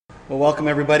Well, welcome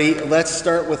everybody. Let's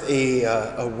start with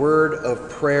a word of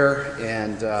prayer,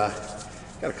 and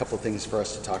got a couple of things for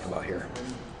us to talk about here.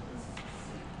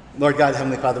 Lord God,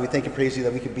 Heavenly Father, we thank and praise you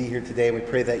that we could be here today, and we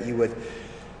pray that you would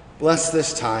bless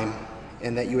this time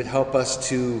and that you would help us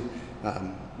to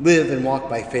live and walk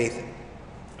by faith,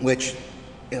 which,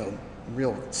 in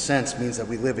real sense means that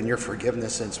we live in your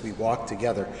forgiveness since we walk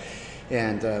together.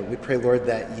 And we pray, Lord,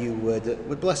 that you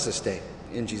would bless this day.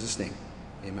 In Jesus' name,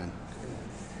 amen.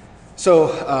 So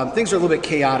things are a little bit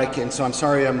chaotic, and so I'm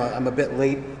sorry I'm a bit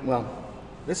late. Well,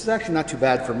 this is actually not too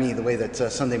bad for me, the way that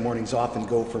Sunday mornings often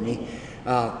go for me.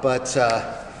 But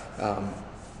I've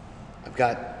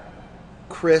got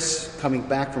Chris coming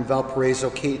back from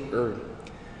Valparaiso.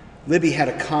 Libby had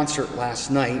a concert last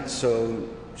night, so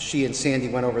she and Sandy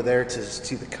went over there to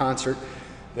see the concert.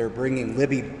 They're bringing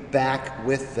Libby back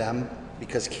with them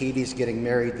because Katie's getting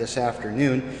married this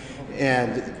afternoon,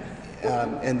 and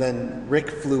then Rick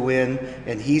flew in,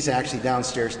 and he's actually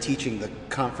downstairs teaching the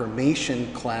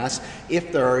confirmation class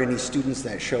if there are any students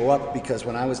that show up, because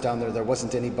when I was down there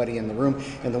wasn't anybody in the room,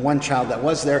 and the one child that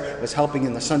was there was helping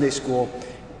in the Sunday school,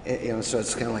 so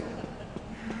it's kind of like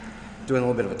doing a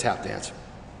little bit of a tap dance.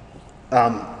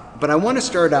 But I want to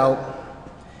start out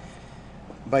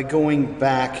by going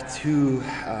back to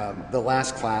the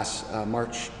last class,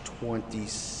 March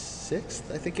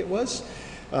 26th, I think it was.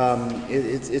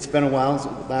 It's been a while.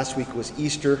 Last week was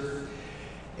Easter,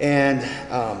 and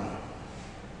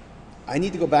I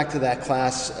need to go back to that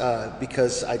class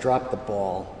because I dropped the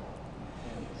ball.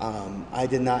 I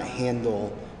did not handle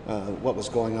what was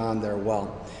going on there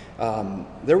well.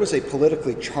 There was a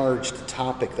politically charged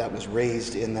topic that was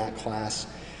raised in that class,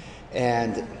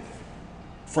 and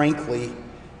frankly,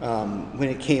 when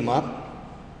it came up,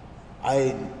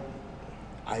 I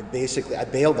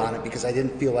bailed on it because I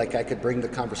didn't feel like I could bring the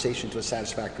conversation to a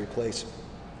satisfactory place.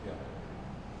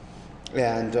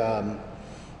 Yeah.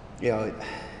 And,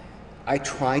 I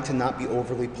try to not be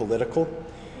overly political.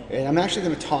 And I'm actually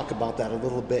going to talk about that a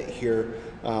little bit here,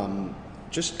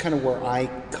 just kind of where I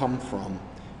come from.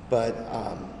 But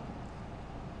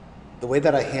the way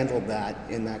that I handled that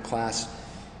in that class,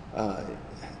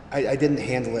 I didn't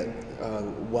handle it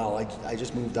well. I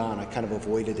just moved on. I kind of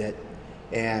avoided it.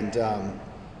 And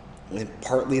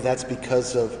partly that's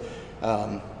because of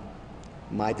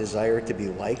my desire to be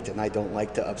liked, and I don't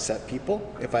like to upset people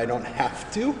if I don't have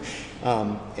to.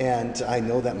 And I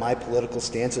know that my political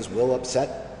stances will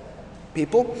upset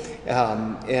people,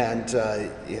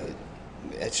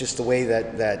 it's just the way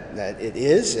that it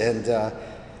is. And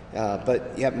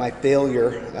but yet my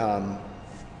failure,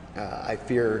 I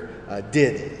fear,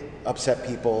 did upset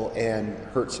people and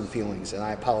hurt some feelings, and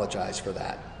I apologize for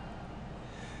that.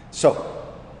 So,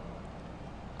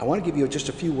 I want to give you just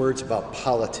a few words about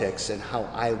politics and how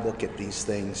I look at these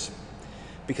things,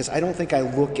 because I don't think I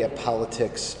look at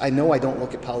politics, I know I don't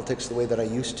look at politics the way that I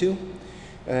used to,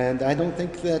 and I don't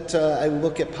think that I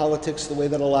look at politics the way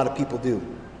that a lot of people do.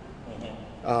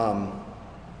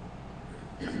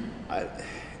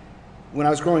 When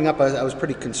I was growing up, I was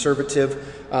pretty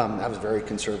conservative. I was very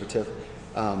conservative,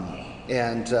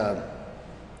 and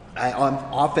I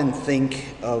often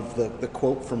think of the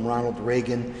quote from Ronald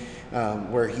Reagan,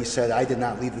 where he said, "I did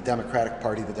not leave the Democratic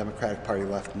Party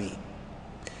left me."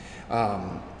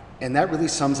 And that really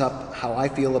sums up how I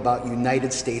feel about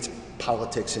United States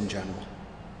politics in general.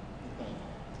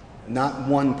 Not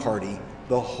one party,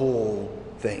 the whole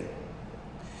thing.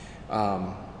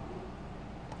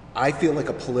 I feel like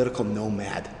a political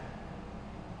nomad.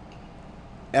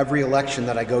 Every election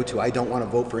that I go to, I don't want to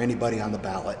vote for anybody on the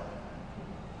ballot.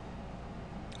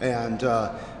 And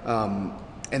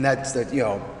that's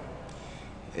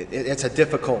it's a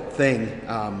difficult thing.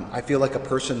 I feel like a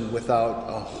person without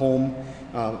a home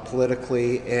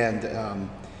politically, and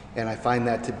I find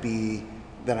that to be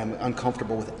that I'm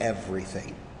uncomfortable with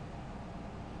everything.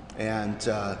 And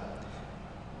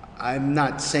I'm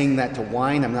not saying that to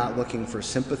whine. I'm not looking for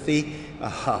sympathy.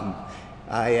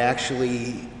 I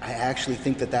actually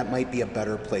think that might be a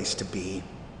better place to be.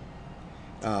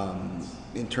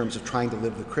 In terms of trying to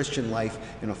live the Christian life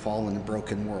in a fallen and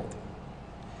broken world.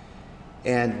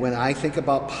 And when I think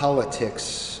about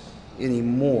politics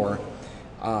anymore,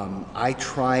 I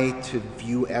try to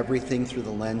view everything through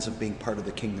the lens of being part of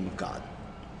the kingdom of God.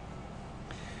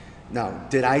 Now,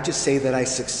 did I just say that I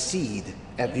succeed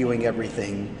at viewing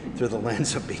everything through the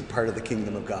lens of being part of the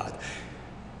kingdom of God?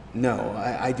 No,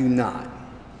 I do not.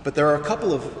 But there are a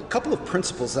couple of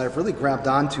principles that I've really grabbed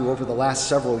onto over the last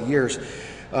several years,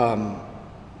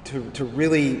 to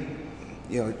really,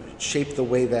 shape the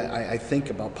way that I think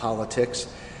about politics.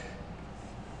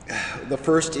 The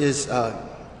first is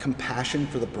compassion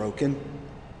for the broken.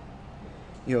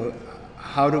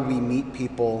 How do we meet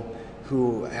people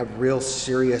who have real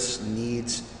serious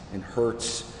needs and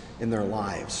hurts in their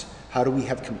lives? How do we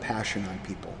have compassion on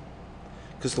people?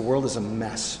 Because the world is a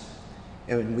mess,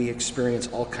 and we experience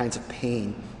all kinds of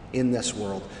pain in this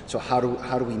world. So how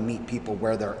do we meet people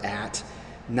where they're at,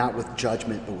 not with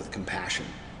judgment, but with compassion?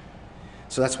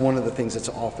 So that's one of the things that's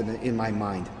often in my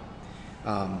mind.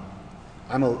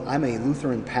 I'm a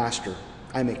Lutheran pastor.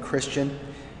 I'm a Christian,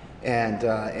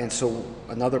 and so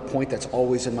another point that's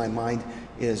always in my mind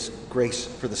is grace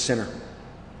for the sinner.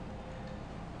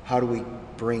 How do we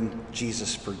bring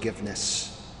Jesus'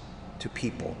 forgiveness to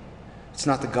people? It's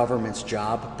not the government's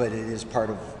job, but it is part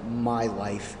of my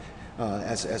life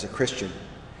as a Christian.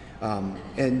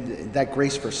 And that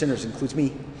grace for sinners includes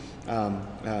me.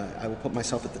 I will put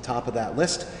myself at the top of that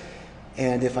list.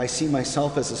 And if I see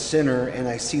myself as a sinner and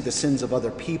I see the sins of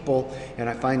other people and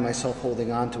I find myself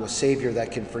holding on to a Savior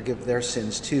that can forgive their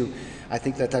sins too, I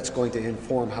think that that's going to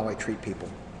inform how I treat people.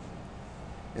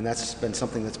 And that's been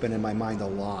something that's been in my mind a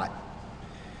lot.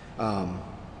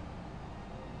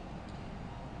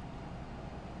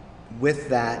 With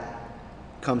that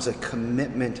comes a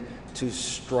commitment to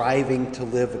striving to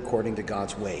live according to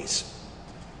God's ways.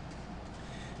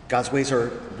 God's ways are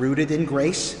rooted in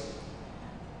grace,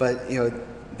 but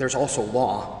there's also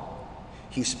law.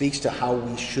 He speaks to how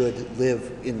we should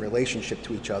live in relationship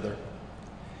to each other.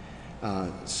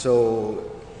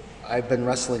 So I've been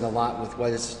wrestling a lot with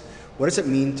what does it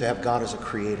mean to have God as a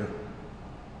creator?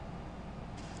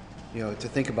 To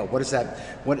think about what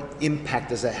impact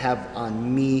does that have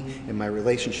on me and my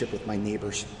relationship with my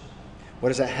neighbors? How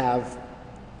does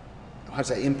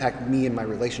that impact me and my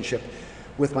relationship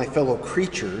with my fellow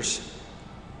creatures,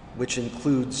 which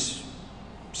includes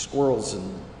squirrels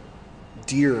and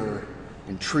deer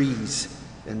and trees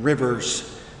and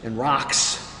rivers and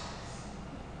rocks,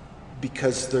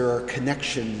 because there are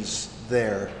connections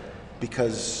there,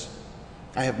 because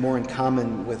I have more in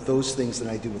common with those things than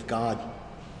I do with God.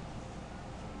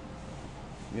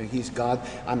 He's God,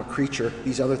 I'm a creature,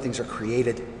 these other things are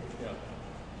created.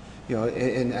 Yeah.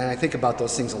 And I think about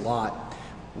those things a lot.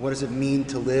 What does it mean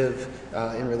to live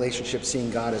in relationship,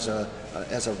 seeing God as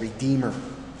a redeemer?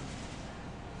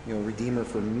 Redeemer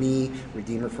for me,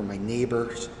 redeemer for my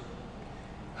neighbors.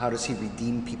 How does he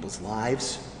redeem people's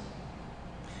lives?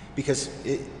 Because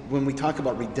when we talk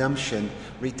about redemption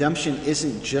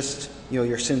isn't just,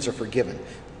 your sins are forgiven.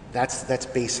 That's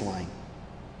baseline.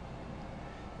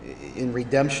 In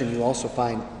redemption, you also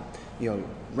find,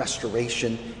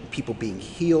 restoration, people being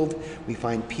healed. We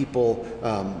find people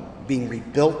being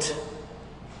rebuilt.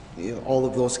 All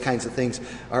of those kinds of things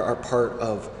are part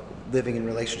of living in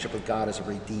relationship with God as a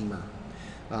redeemer.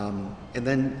 And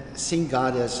then seeing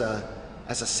God as a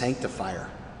sanctifier.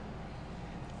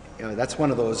 That's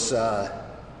one of those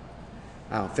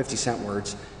 50-cent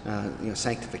words,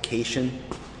 sanctification.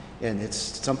 And it's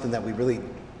something that it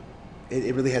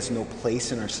really has no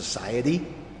place in our society.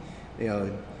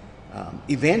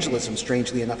 Evangelism,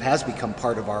 strangely enough, has become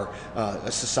part of our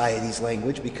society's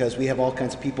language, because we have all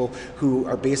kinds of people who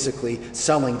are basically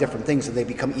selling different things, and they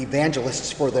become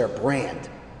evangelists for their brand.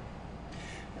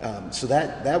 So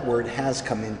that word has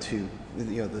come into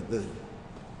the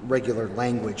regular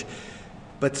language.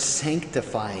 But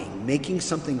sanctifying, making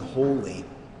something holy,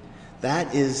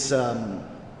 that is,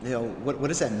 what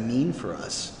does that mean for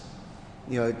us?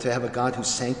 To have a God who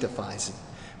sanctifies,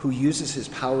 who uses his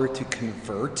power to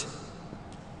convert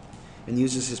and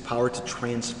uses his power to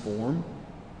transform,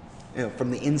 from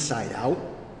the inside out.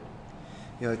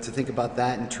 To think about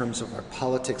that in terms of our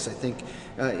politics, I think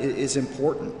is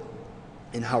important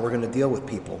in how we're going to deal with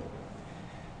people.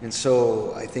 And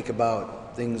so I think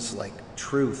about things like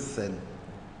truth and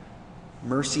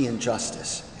mercy and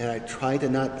justice. And I try to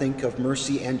not think of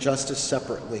mercy and justice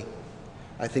separately.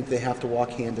 I think they have to walk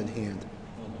hand in hand.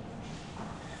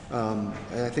 And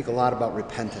I think a lot about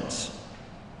repentance.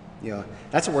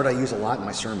 That's a word I use a lot in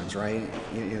my sermons, right?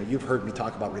 You've heard me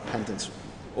talk about repentance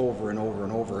over and over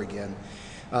and over again.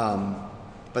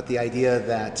 But the idea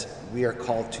that we are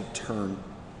called to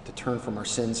turn from our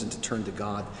sins and to turn to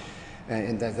God,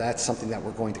 and that's something that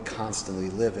we're going to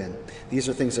constantly live in. These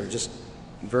are things that are just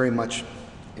very much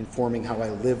informing how I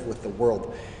live with the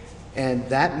world. And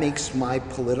that makes my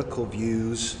political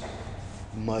views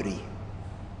muddy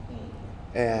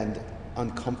and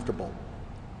uncomfortable.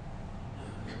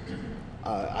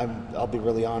 I'll be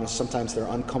really honest, sometimes they're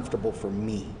uncomfortable for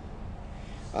me.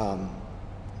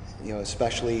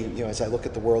 Especially, as I look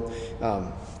at the world,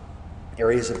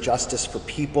 areas of justice for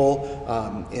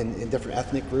people in different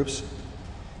ethnic groups.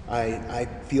 I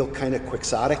feel kind of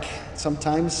quixotic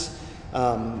sometimes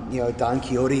Don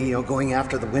Quixote, going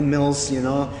after the windmills,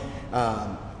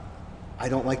 I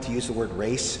don't like to use the word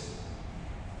race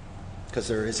because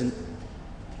there isn't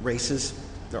races.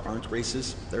 There aren't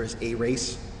races. There is a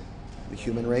race, the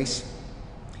human race.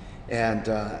 And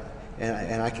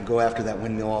I can go after that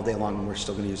windmill all day long and we're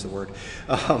still going to use the word.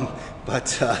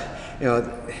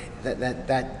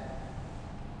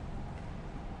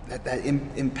 That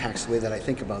impacts the way that I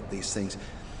think about these things.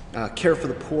 Care for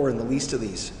the poor and the least of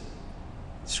these.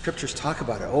 Scriptures talk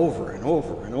about it over and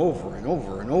over and over and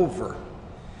over and over.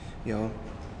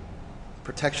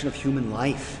 Protection of human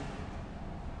life,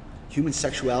 human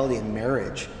sexuality and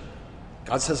marriage.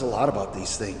 God says a lot about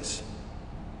these things.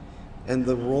 And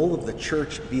the role of the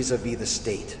church vis-a-vis the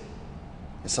state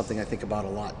is something I think about a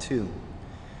lot too.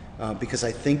 Because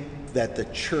I think that the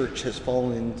church has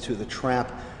fallen into the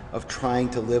trap of trying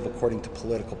to live according to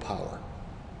political power.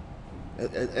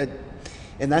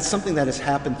 And that's something that has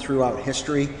happened throughout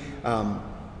history.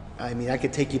 I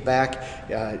could take you back.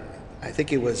 I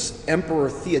think it was Emperor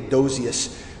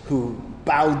Theodosius who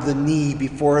bowed the knee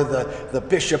before the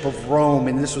Bishop of Rome,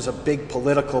 and this was a big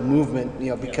political movement,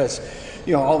 because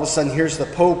all of a sudden here's the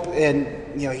Pope,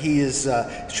 and he is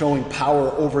showing power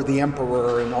over the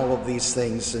emperor and all of these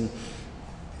things. And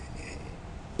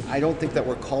I don't think that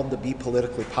we're called to be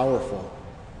politically powerful.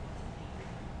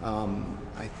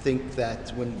 I think that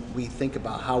when we think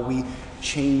about how we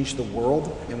change the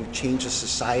world and we change a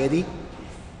society,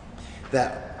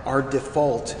 that our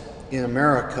default in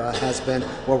America has been,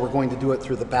 well, we're going to do it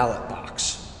through the ballot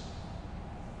box.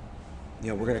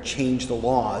 We're going to change the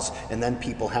laws and then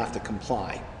people have to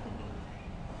comply.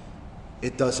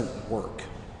 It doesn't work.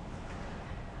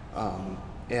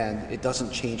 And it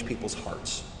doesn't change people's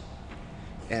hearts.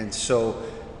 And so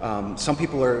some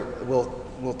people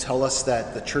will tell us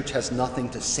that the church has nothing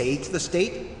to say to the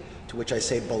state, to which I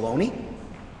say baloney.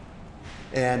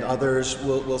 And others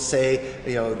will say,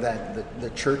 that the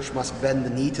church must bend the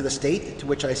knee to the state, to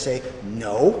which I say,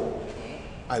 no,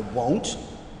 I won't.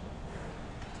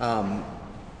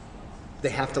 They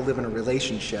have to live in a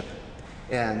relationship.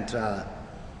 And,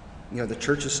 the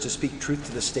church is to speak truth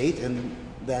to the state, and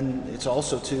then it's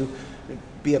also to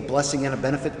be a blessing and a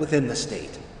benefit within the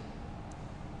state.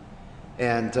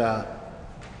 And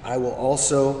I will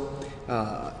also,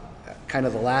 kind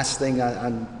of the last thing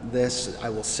on this, I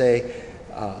will say,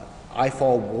 I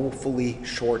fall woefully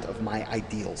short of my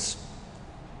ideals.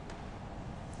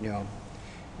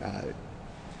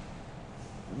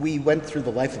 We went through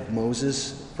the life of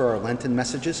Moses for our Lenten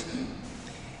messages.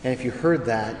 And if you heard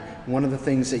that, one of the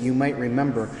things that you might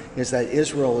remember is that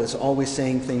Israel is always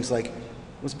saying things like,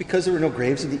 was it because there were no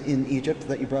graves in Egypt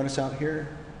that you brought us out here?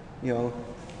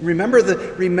 Remember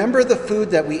the food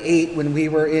that we ate when we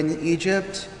were in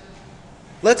Egypt?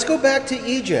 Let's go back to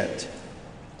Egypt.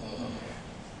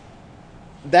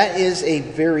 That is a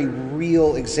very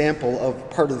real example of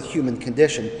part of the human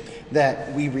condition,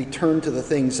 that we return to the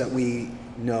things that we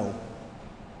know.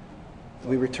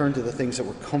 We return to the things that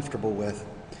we're comfortable with.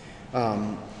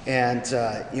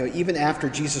 Even after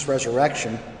Jesus'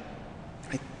 resurrection,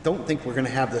 I don't think we're going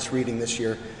to have this reading this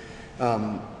year.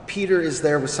 Peter is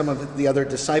there with some of the other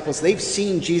disciples. They've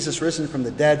seen Jesus risen from the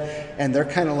dead, and they're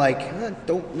kind of like, I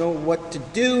don't know what to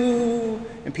do.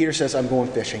 And Peter says, I'm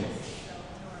going fishing.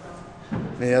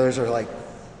 And the others are like,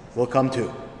 we'll come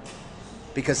too.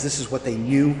 Because this is what they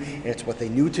knew, and it's what they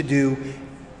knew to do,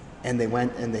 and they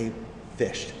went and they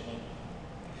fished.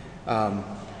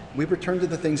 We return to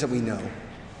the things that we know.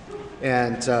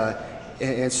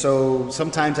 And so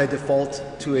sometimes I default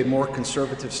to a more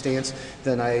conservative stance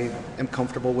than I am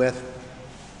comfortable with.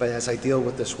 But as I deal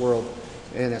with this world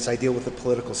and as I deal with the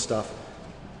political stuff,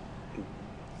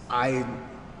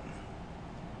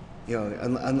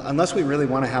 unless we really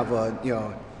want to have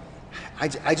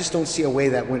I just don't see a way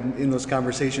that when in those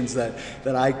conversations that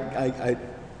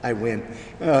I win,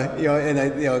 and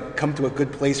I come to a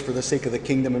good place for the sake of the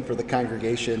kingdom and for the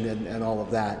congregation and all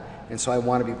of that. And so I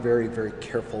want to be very, very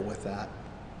careful with that.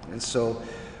 And so,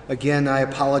 again, I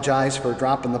apologize for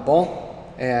dropping the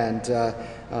ball, and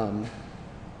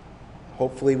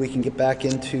hopefully we can get back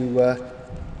into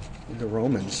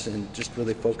Romans and just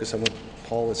really focus on what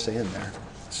Paul is saying there.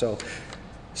 So,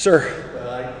 sir. Well,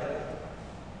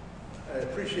 I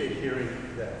appreciate hearing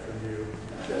that from you,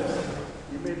 because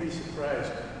you may be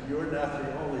surprised. You're not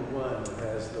the only one that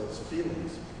has those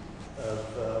feelings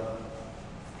of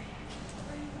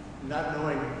not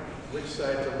knowing which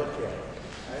side to look at.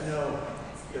 I know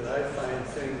that I find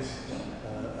things,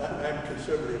 I'm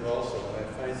conservative also, and I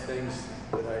find things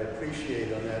that I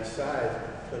appreciate on that side,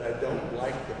 but I don't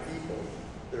like the people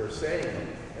that are saying them,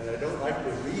 and I don't like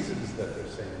the reasons that they're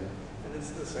saying them. And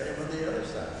it's the same on the other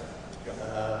side.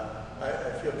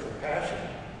 I feel compassion,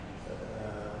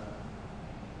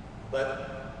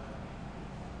 but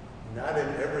not in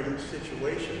every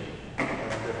situation. There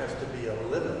has to be a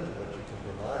limit to what you can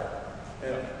provide.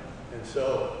 And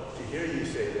so to hear you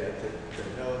say that,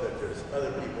 to know that there's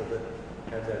other people that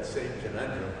have that same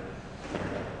conundrum,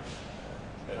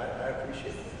 I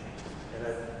appreciate it. And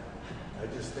I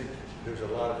just think there's a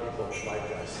lot of people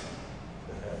like us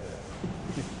that have that.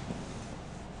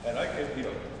 And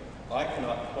I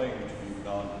cannot claim to be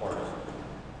nonpartisan.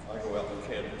 I go out and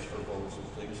canvass for votes and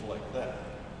things like that.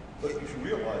 But you should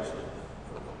realize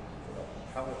that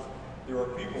how there are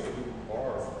people who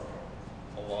are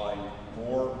aligned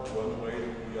more one way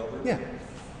than the other. Yeah.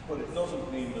 But it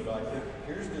doesn't mean that I think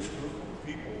here's this group of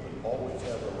people that always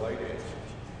have the right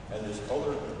answers, and this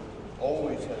other group that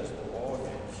always has the wrong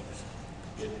answers.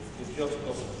 It just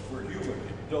doesn't. We're human.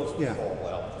 It doesn't fall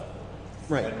out that way.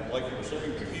 Right. And like you were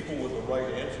saying, the people with the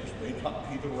right answers may not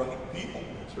be the right people.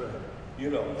 That's right. You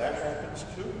know, that happens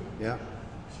too. Yeah.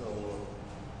 So,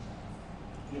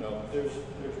 you know, there's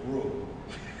room.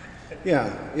 Yeah,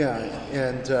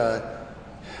 and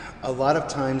a lot of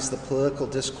times the political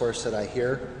discourse that I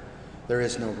hear, there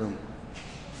is no room.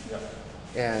 Yeah.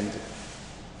 And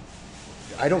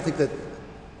I don't think that,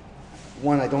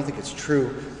 one, I don't think it's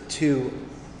true. Two,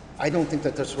 I don't think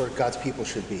that that's where God's people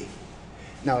should be.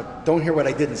 Now, don't hear what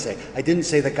I didn't say. I didn't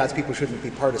say that God's people shouldn't be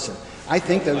partisan. I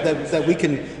think that we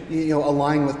can,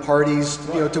 align with parties,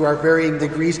 to our varying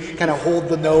degrees, kind of hold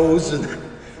the nose and.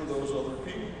 For those other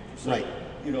people, to say, Right.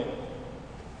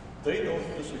 They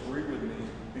don't disagree with me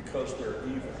because they're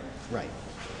evil. Right.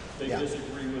 They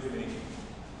disagree with me.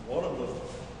 One of the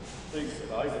things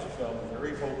that I just found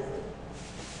very hopeful,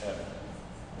 and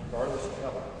regardless of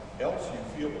how else you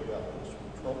feel about this,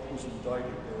 when Trump was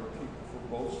indicted, there were people from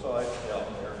both sides down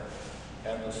there,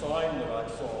 and the sign that I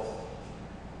saw,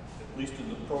 at least in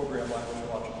the program I was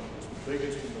watching, was the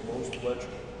biggest and the most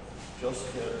legible,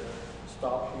 just said,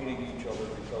 stop hating each other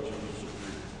because you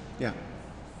disagree. Yeah.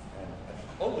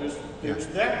 There's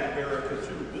that in America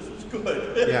too. This is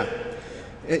good. Yeah.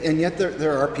 And yet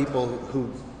there are people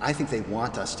who I think they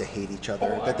want us to hate each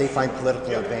other, that they find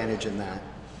political advantage in that.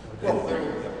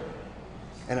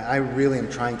 And I really am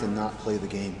trying to not play the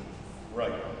game.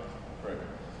 Right.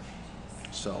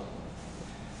 So,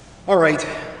 all right.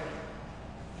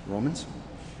 Romans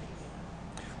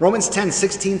 10,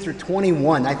 16 through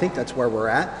 21. I think that's where we're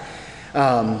at.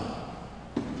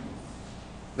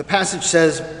 The passage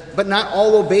says, but not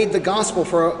all obeyed the gospel,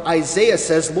 for Isaiah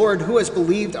says, Lord, who has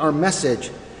believed our message?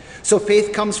 So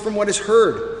faith comes from what is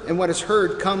heard, and what is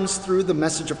heard comes through the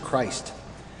message of Christ.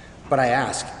 But I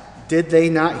ask, did they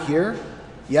not hear?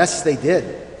 Yes, they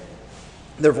did.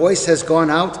 Their voice has gone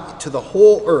out to the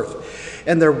whole earth,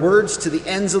 and their words to the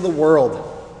ends of the world.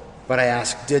 But I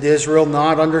ask, did Israel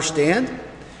not understand?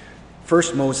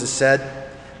 First Moses said,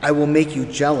 I will make you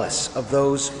jealous of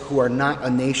those who are not a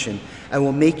nation. I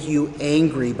will make you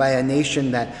angry by a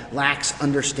nation that lacks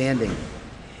understanding.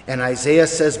 And Isaiah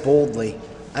says boldly,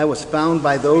 I was found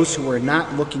by those who were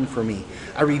not looking for me.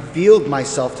 I revealed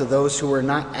myself to those who were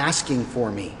not asking for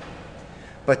me.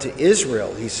 But to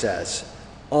Israel, he says,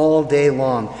 all day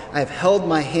long, I have held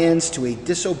my hands to a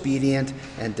disobedient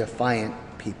and defiant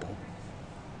people.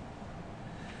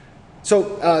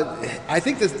 So I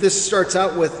think that this starts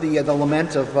out with the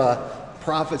lament of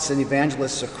prophets and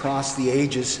evangelists across the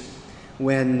ages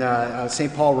when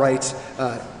St. Paul writes,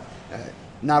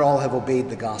 not all have obeyed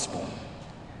the gospel.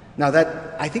 Now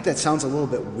I think that sounds a little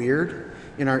bit weird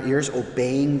in our ears,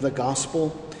 obeying the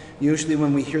gospel. Usually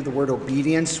when we hear the word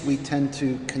obedience, we tend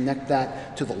to connect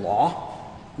that to the law.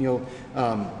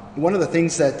 One of the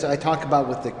things that I talk about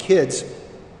with the kids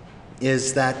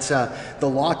is that the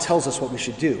law tells us what we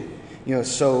should do.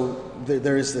 So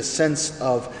there is this sense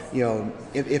of,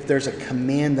 if there's a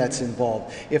command that's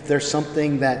involved, if there's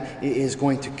something that is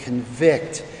going to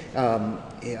convict,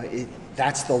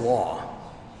 that's the law.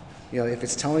 If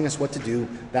it's telling us what to do,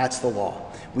 that's the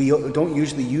law. We don't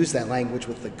usually use that language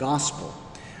with the gospel.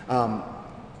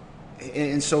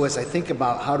 And so as I think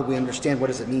about how do we understand what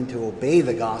does it mean to obey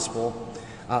the gospel,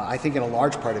 I think in a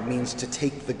large part it means to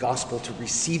take the gospel, to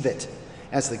receive it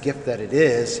as the gift that it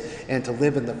is, and to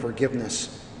live in the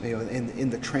forgiveness, in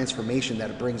the transformation that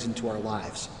it brings into our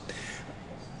lives.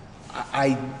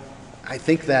 I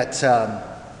think that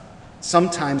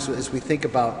sometimes as we think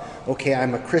about, okay,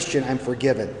 I'm a Christian, I'm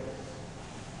forgiven.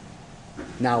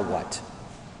 Now what?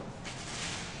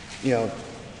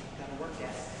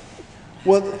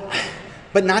 Well,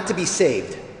 but not to be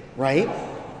saved, right?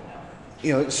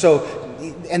 So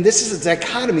and this is a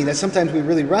dichotomy that sometimes we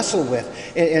really wrestle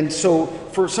with. And so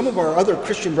for some of our other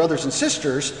Christian brothers and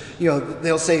sisters,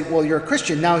 they'll say, well, you're a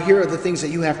Christian, now here are the things that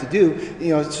you have to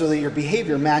do, so that your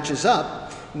behavior matches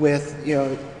up with,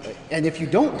 and if you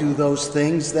don't do those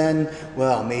things, then,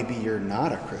 well, maybe you're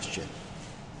not a Christian.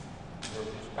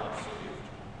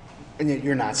 And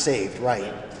you're not saved,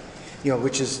 right?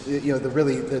 Which is,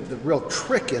 the real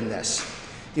trick in this.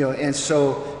 And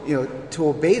so, to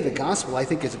obey the gospel, I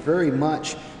think is very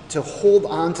much to hold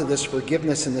on to this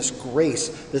forgiveness and this grace,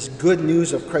 this good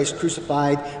news of Christ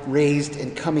crucified, raised,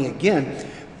 and coming again,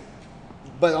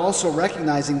 but also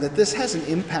recognizing that this has an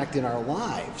impact in our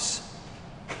lives.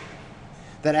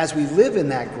 That as we live in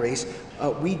that grace,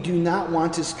 we do not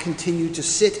want to continue to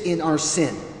sit in our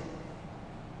sin.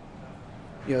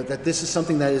 That this is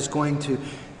something that is going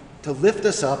to lift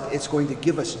us up, it's going to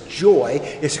give us joy,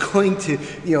 it's going to,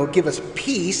 give us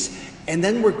peace, and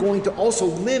then we're going to also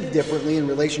live differently in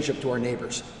relationship to our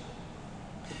neighbors.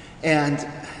 And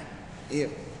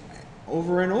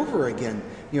over and over again,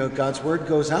 God's word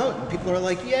goes out and people are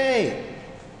like, yay!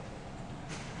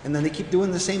 And then they keep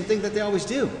doing the same thing that they always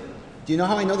do. Do you know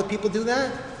how I know that people do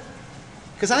that?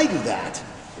 Because I do that.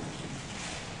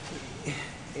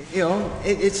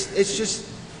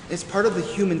 It's part of the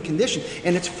human condition,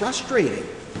 and it's frustrating.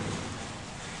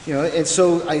 And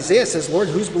so Isaiah says, Lord,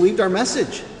 who's believed our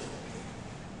message?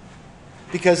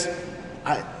 Because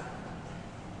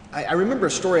I remember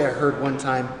a story I heard one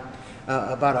time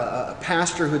about a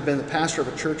pastor who had been the pastor of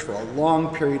a church for a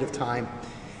long period of time,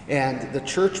 and the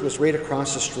church was right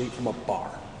across the street from a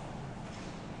bar.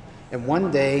 And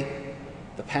one day,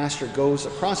 the pastor goes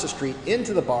across the street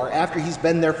into the bar after he's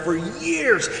been there for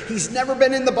years. He's never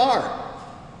been in the bar.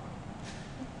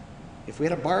 If we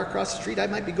had a bar across the street, I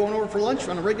might be going over for lunch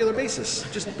on a regular basis,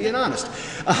 just being honest.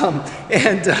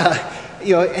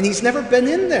 And he's never been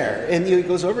in there. And he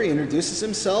goes over, he introduces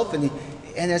himself, and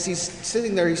as he's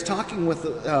sitting there, he's talking with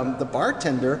the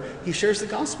bartender. He shares the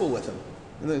gospel with him.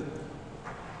 And the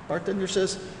bartender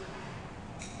says,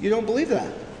 "You don't believe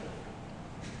that?"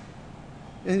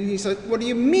 And he's like, "What do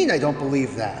you mean I don't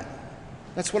believe that?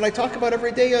 That's what I talk about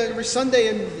every day, every Sunday."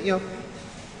 And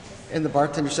and the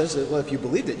bartender says, "Well, if you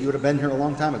believed it, you would have been here a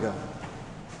long time ago."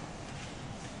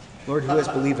 Lord, who has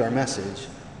believed our message?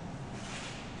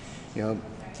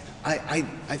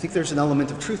 I think there's an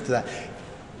element of truth to that.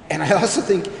 And I also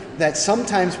think that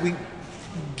sometimes we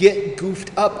get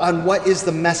goofed up on what is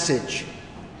the message.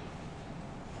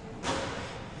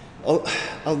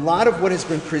 A lot of what has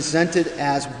been presented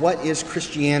as what is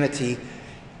Christianity,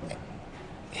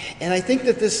 and I think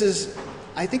that this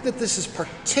is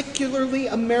particularly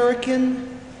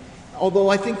American, although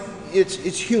I think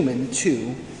it's human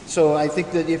too. So I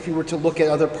think that if you were to look at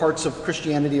other parts of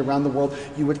Christianity around the world,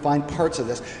 you would find parts of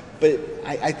this. But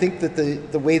I think that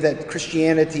the way that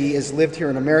Christianity is lived here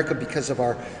in America, because of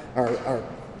our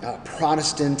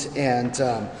Protestant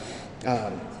and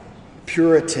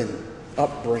Puritan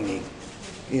upbringing,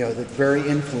 that's very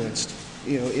influenced,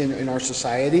 in our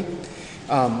society,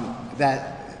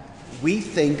 that we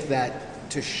think that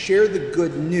to share the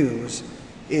good news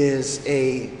is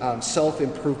a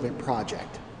self-improvement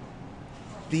project.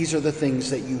 These are the things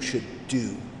that you should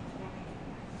do.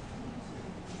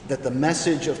 That the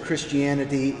message of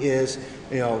Christianity is,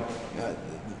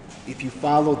 if you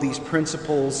follow these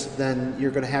principles, then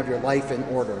you're going to have your life in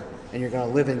order and you're going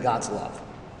to live in God's love.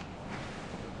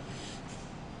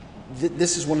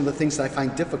 This is one of the things that I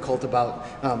find difficult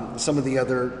about some of the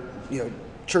other,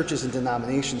 churches and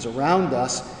denominations around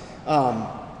us,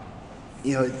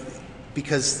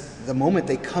 because the moment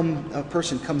a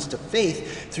person comes to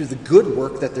faith through the good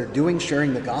work that they're doing,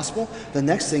 sharing the gospel, the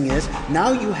next thing is,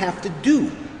 now you have to do.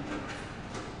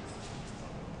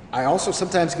 I also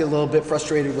sometimes get a little bit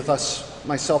frustrated with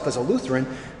myself as a Lutheran,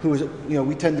 who is,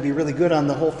 we tend to be really good on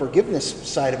the whole forgiveness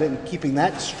side of it and keeping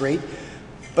that straight,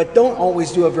 but don't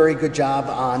always do a very good job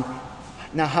on,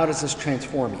 now how does this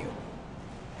transform you?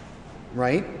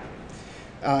 Right?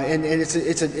 And it's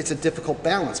a difficult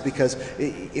balance, because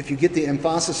if you get the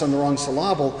emphasis on the wrong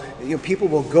syllable, people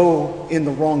will go in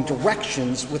the wrong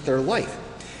directions with their life.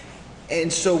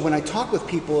 And so when I talk with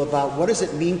people about what does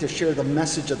it mean to share the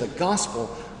message of the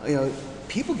gospel,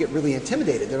 people get really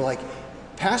intimidated. They're like,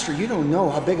 "Pastor, you don't know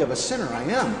how big of a sinner I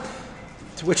am."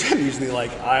 To which I'm usually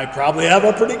like, "I probably have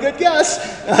a pretty good guess,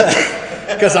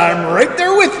 because I'm right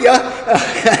there with you."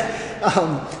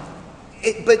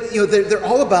 But they're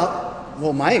all about,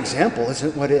 well, my example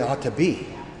isn't what it ought to be.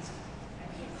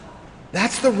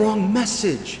 That's the wrong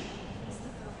message.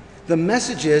 The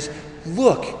message is,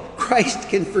 look, Christ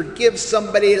can forgive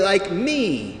somebody like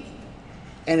me.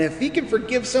 And if he can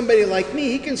forgive somebody like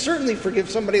me, he can certainly forgive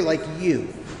somebody like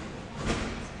you.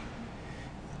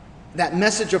 That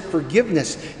message of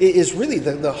forgiveness is really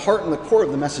the heart and the core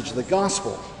of the message of the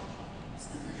gospel.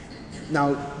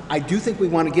 Now, I do think we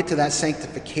want to get to that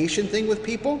sanctification thing with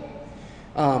people.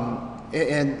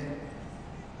 And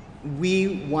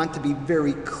we want to be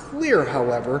very clear,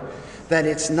 however, that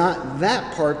it's not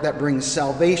that part that brings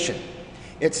salvation.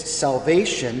 It's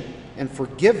salvation and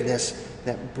forgiveness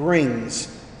that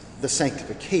brings the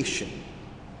sanctification.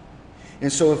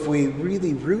 And so if we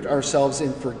really root ourselves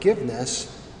in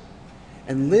forgiveness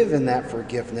and live in that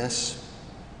forgiveness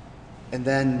and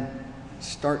then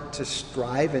start to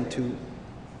strive and to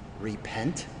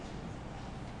repent,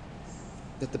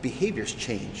 that the behaviors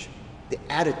change, the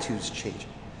attitudes change.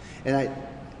 And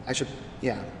I should,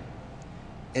 yeah.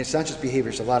 And it's not just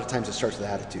behaviors. A lot of times it starts with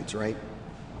attitudes, right?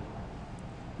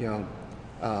 You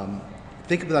know,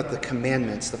 think about the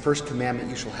commandments. The first commandment,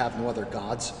 you shall have no other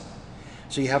gods.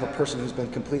 So you have a person who's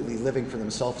been completely living for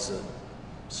themselves, a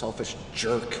selfish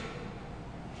jerk.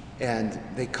 And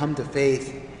they come to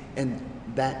faith, and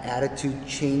that attitude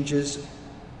changes.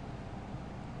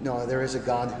 No, there is a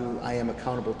God who I am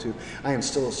accountable to. I am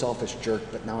still a selfish jerk,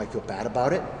 but now I feel bad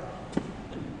about it.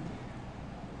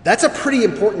 That's a pretty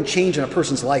important change in a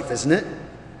person's life, isn't it?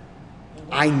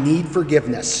 I need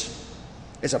forgiveness.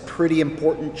 It's a pretty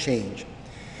important change.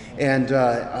 And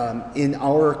in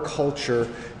our culture,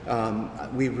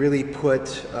 we really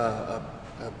put a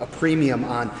premium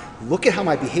on, look at how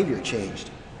my behavior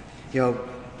changed. You know,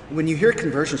 when you hear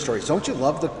conversion stories, don't you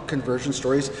love the conversion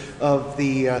stories of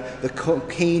the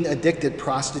cocaine-addicted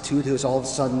prostitute who's all of a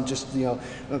sudden just, you know,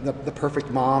 the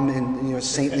perfect mom and, you know,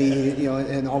 saintly, you know,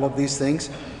 and all of these things?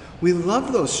 We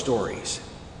love those stories.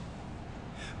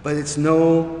 But it's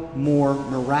no more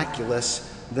miraculous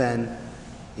than,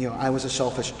 you know, I was a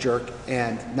selfish jerk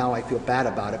and now I feel bad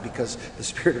about it because the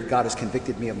Spirit of God has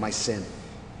convicted me of my sin.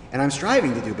 And I'm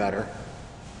striving to do better,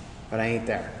 but I ain't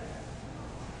there.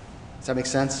 Does that make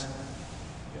sense?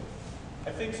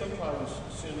 I think sometimes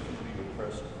sin can be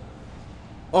oppressive.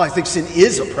 Oh, I think sin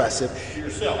is oppressive. To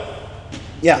yourself.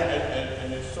 Yeah.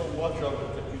 And it's so much of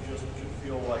it that you just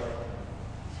feel like,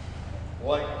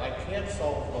 well, I can't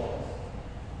solve it all.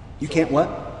 You can't what?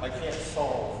 I can't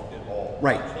solve it all.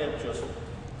 Right. I can't just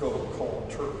go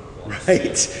cold turkey on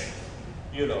Right. sin.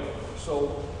 You know,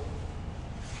 so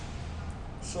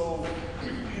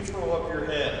you throw up your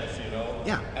hands, you know?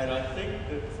 Yeah. And I think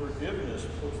that forgiveness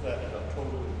puts that in a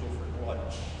totally different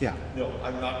light. Yeah. No,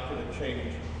 I'm not going to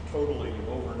change totally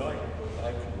overnight, but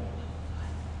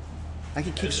I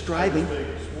can keep striving. I was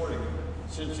saying this morning,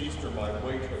 since Easter, my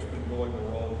weight has been going the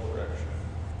wrong direction.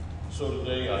 So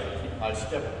today I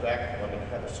stepped back when I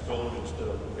had a stone instead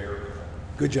of a bear.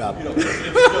 Good job. You know, it's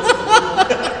just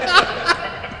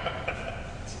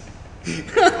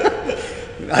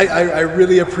I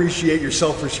really appreciate your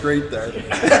self-restraint there.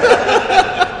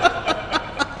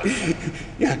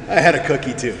 Yeah, I had a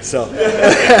cookie too, so. Pastor,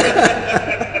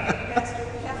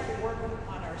 we have to work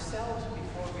on ourselves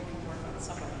before we can work on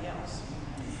somebody else.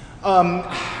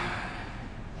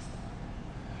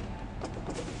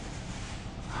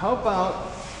 How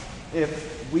about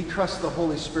if we trust the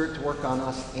Holy Spirit to work on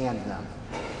us and them?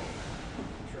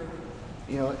 True.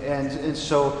 You know, and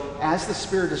so as the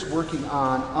Spirit is working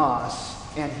on us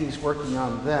and He's working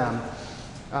on them,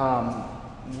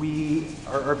 we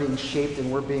are being shaped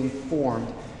and we're being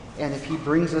formed. And if He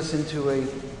brings us into a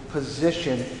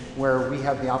position where we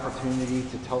have the opportunity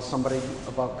to tell somebody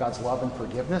about God's love and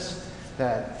forgiveness,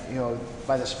 that, you know,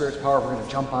 by the Spirit's power, we're going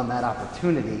to jump on that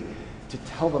opportunity to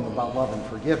tell them about love and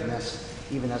forgiveness,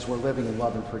 even as we're living in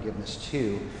love and forgiveness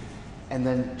too. And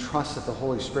then trust that the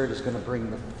Holy Spirit is going to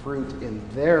bring the fruit in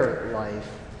their life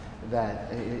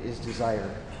that is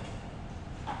desired.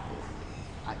 I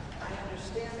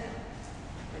understand that.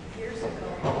 But years ago,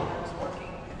 when I was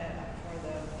working for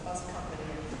the bus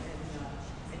company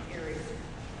in Erie,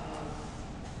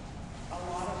 a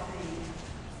lot of the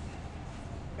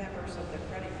members of the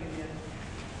credit union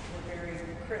were very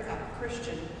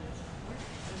Christian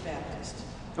and Baptist.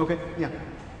 Okay, yeah.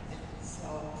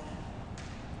 So,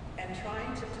 and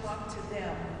trying to talk to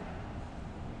them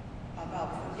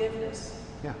about forgiveness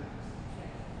Yeah.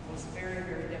 was very,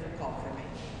 very difficult for me.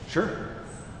 Sure.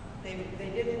 They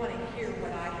didn't want to hear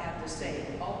what I had to say,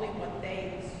 only what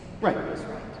they Right. thought was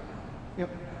right. Yep.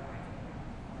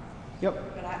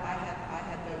 Yep. But I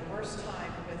had the worst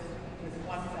time with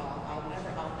one fellow. I'll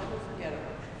never forget him.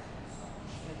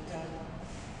 But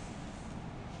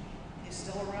he's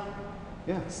still around.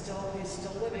 Yeah. He's still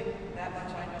living. That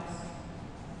much I know.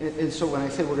 And so when I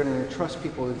say we're going to entrust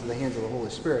people into the hands of the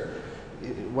Holy Spirit,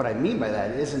 what I mean by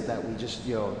that isn't that we just,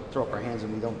 throw up our hands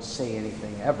and we don't say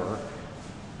anything ever,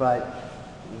 but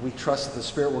we trust that the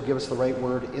Spirit will give us the right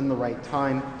word in the right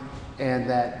time, and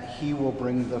that He will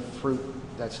bring the fruit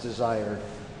that's desired.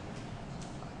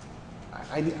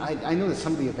 I know that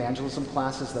some of the evangelism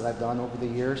classes that I've done over the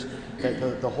years,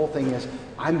 that the whole thing is,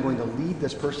 I'm going to lead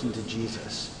this person to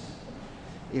Jesus,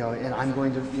 and I'm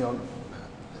going to,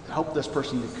 help this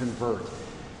person to convert.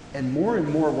 And more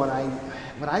what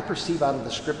I perceive out of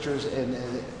the scriptures and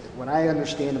what I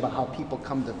understand about how people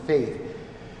come to faith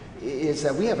is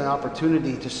that we have an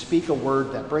opportunity to speak a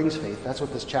word that brings faith. That's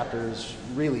what this chapter is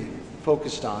really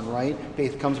focused on, right?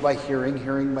 Faith comes by hearing,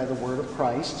 hearing by the word of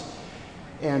Christ.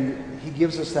 And He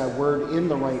gives us that word in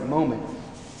the right moment.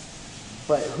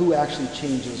 But who actually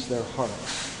changes their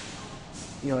hearts?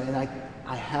 And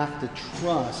I have to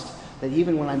trust that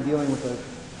even when I'm dealing with a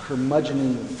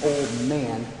curmudgeoning old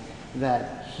man,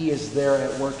 that He is there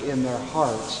at work in their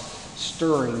hearts,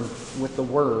 stirring with the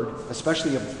word,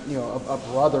 especially a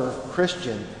brother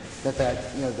Christian, that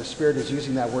the Spirit is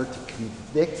using that word to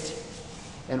convict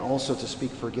and also to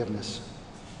speak forgiveness,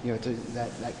 to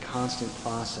that constant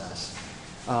process.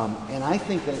 And I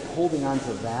think that holding on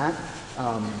to that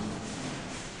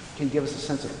can give us a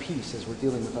sense of peace as we're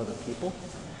dealing with other people.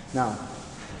 Now,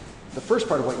 the first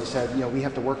part of what you said, we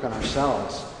have to work on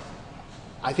ourselves.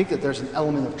 I think that there's an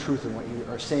element of truth in what you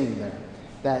are saying there.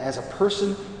 That as a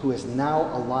person who is now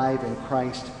alive in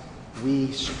Christ,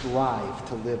 we strive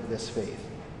to live this faith.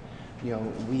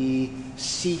 We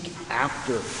seek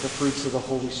after the fruits of the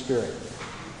Holy Spirit.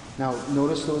 Now,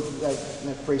 notice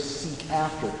that phrase, seek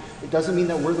after. It doesn't mean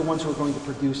that we're the ones who are going to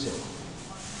produce it.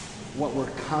 What we're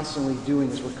constantly doing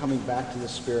is we're coming back to the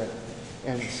Spirit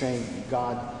and saying,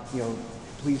 God,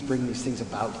 please bring these things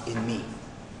about in me.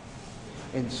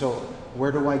 And so,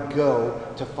 where do I go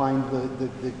to find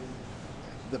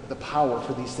the power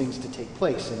for these things to take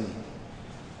place in me?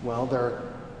 Well, there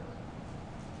are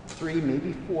 3,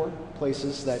 maybe 4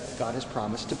 places that God has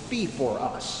promised to be for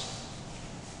us.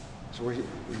 So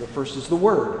the first is the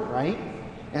Word, right?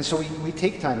 And so we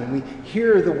take time and we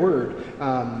hear the Word,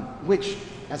 which,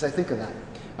 as I think of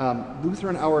that,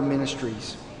 Lutheran Hour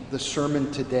Ministries, the sermon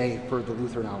today for the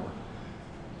Lutheran Hour,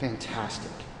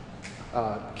 fantastic.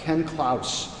 Ken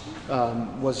Klaus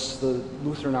was the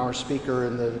Lutheran Hour speaker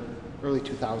in the early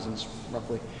 2000s,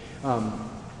 roughly.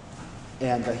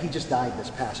 And he just died this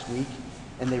past week.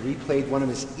 And they replayed one of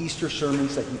his Easter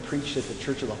sermons that he preached at the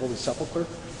Church of the Holy Sepulchre.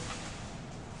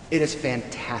 It is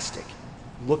fantastic.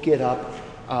 Look it up.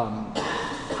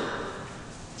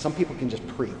 Some people can just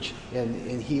preach,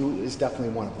 and he is definitely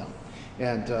one of them.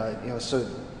 And so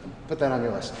put that on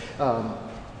your list.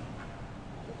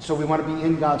 So we want to be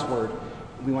in God's Word.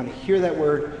 We want to hear that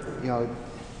Word.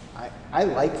 I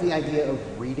like the idea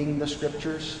of reading the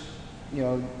Scriptures,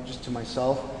 just to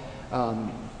myself.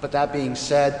 But that being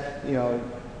said,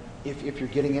 if you're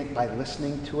getting it by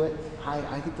listening to it,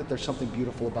 I think that there's something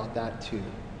beautiful about that too.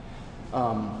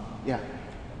 Yeah.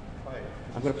 Right.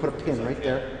 I'm going to put a pin right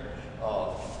there.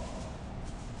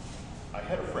 I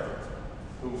had a friend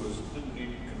who didn't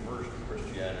need conversion to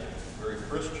Christianity, very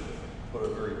Christian, but a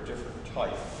very different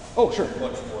type. Oh, sure.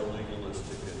 Much more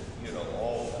legalistic and,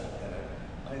 all of that.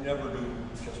 And I never knew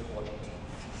just what to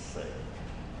say.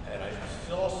 And I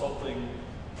saw something,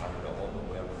 I don't know, on the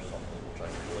web or something, which I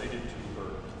related to her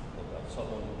about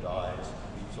someone who dies,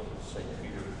 meets up with St.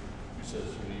 Peter, who says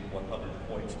you need 100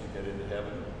 points to get into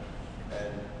heaven.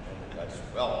 And the guy said,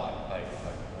 well,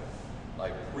 I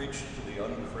preached to the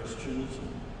unchristians,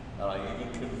 and I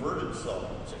even converted some.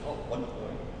 I said, 1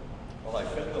 point. Well, I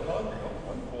fed the hungry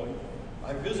on 1 point.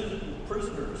 I visited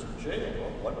prisoners in jail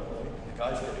on 1 point. The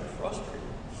guy's getting frustrated.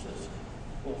 He says,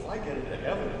 well, if I get into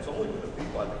heaven, it's only going to be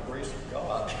by the grace of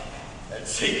God. And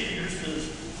St. Peter says,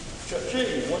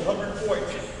 cha-ching, 100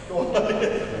 points. Go on in.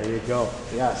 There you go.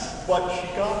 Yes. But she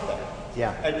got that.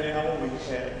 Yeah. And now we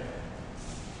had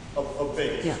a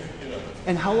base. Yeah.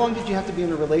 And how long did you have to be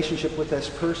in a relationship with this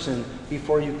person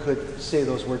before you could say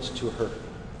those words to her?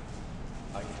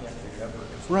 I can't remember.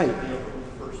 Right.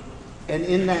 The person. And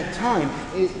in that time,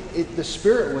 the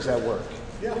Spirit was at work.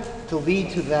 Yeah. To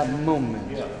lead to that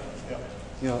moment.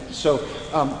 Yeah. So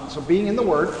being in the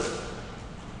Word,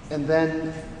 and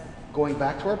then going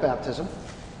back to our baptism,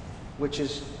 which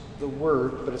is the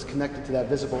Word, but it's connected to that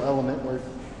visible element where,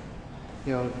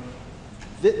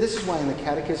 this is why in the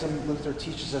Catechism, Luther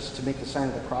teaches us to make the sign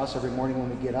of the cross every morning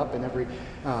when we get up, and every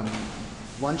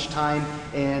lunchtime,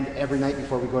 and every night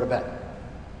before we go to bed.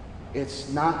 It's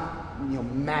not,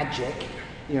 magic.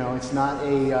 You know, it's not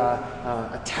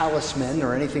a talisman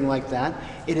or anything like that.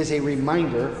 It is a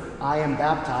reminder, I am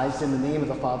baptized in the name of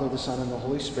the Father, the Son, and the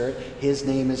Holy Spirit. His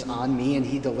name is on me, and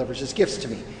he delivers his gifts to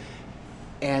me.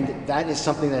 And that is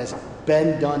something that has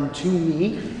been done to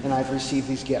me, and I've received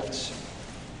these gifts.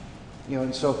 You know,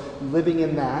 and so living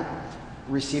in that,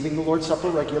 receiving the Lord's Supper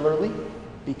regularly,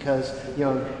 because, you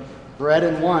know, bread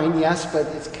and wine, yes, but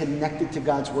it's connected to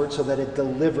God's Word so that it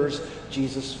delivers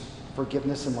Jesus'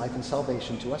 forgiveness and life and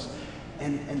salvation to us.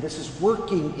 And this is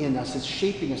working in us. It's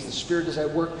shaping us. The Spirit is at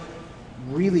work,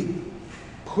 really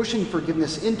pushing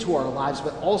forgiveness into our lives,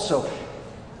 but also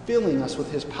filling us with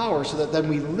his power so that then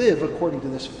we live according to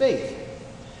this faith.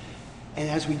 And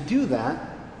as we do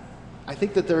that, I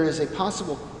think that there is a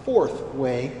possible fourth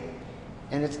way,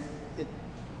 and it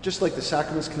just like the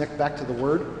sacraments connect back to the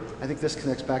Word, I think this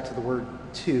connects back to the Word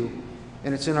too,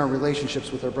 and it's in our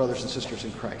relationships with our brothers and sisters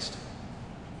in Christ.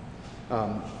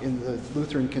 In the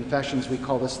Lutheran confessions, we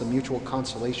call this the mutual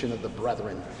consolation of the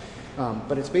brethren.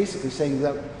 But it's basically saying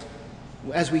that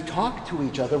as we talk to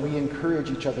each other, we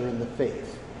encourage each other in the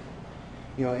faith.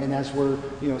 You know, and as we're,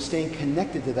 you know, staying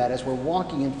connected to that, as we're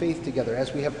walking in faith together,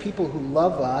 as we have people who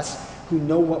love us, who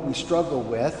know what we struggle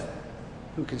with,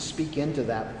 who can speak into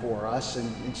that for us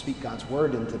and speak God's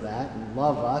word into that and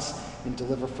love us and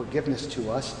deliver forgiveness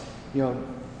to us, you know,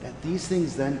 that these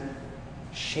things then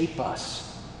shape us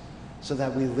so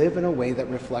that we live in a way that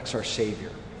reflects our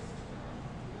Savior.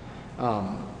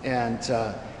 And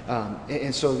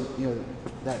so, you know,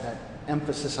 that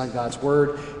emphasis on God's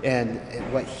word and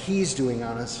what he's doing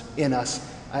in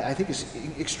us, I think is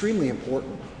extremely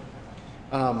important.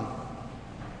 I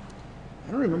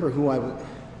don't remember who I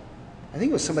think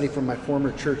it was somebody from my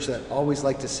former church that always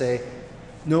liked to say,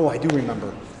 no, I do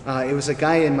remember. It was a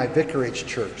guy in my vicarage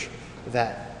church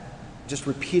that just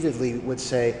repeatedly would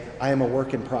say, I am a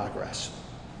work in progress.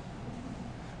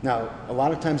 Now, a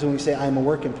lot of times when we say I am a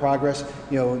work in progress,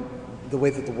 you know, the way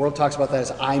that the world talks about that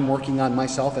is I'm working on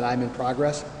myself and I'm in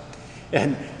progress.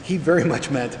 And he very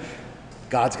much meant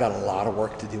God's got a lot of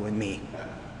work to do in me.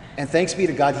 And thanks be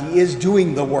to God, he is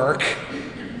doing the work,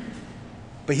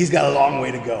 but he's got a long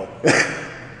way to go.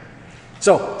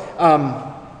 So,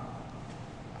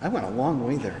 I went a long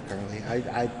way there, Carly.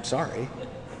 I'm sorry.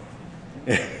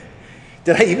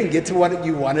 Did I even get to what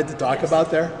you wanted to talk about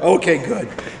there? Okay, good.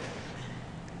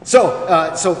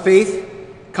 So faith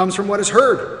comes from what is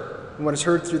heard, and what is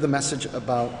heard through the message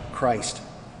about Christ.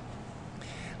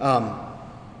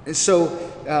 So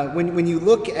when you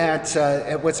look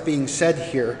at what's being said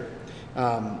here,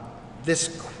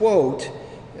 this quote,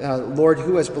 Lord,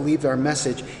 who has believed our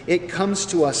message, it comes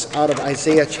to us out of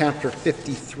Isaiah chapter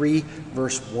 53,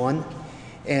 verse 1.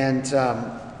 And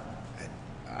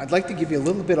I'd like to give you a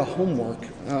little bit of homework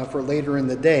for later in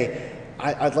the day.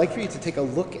 I'd like for you to take a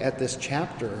look at this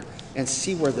chapter and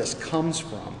see where this comes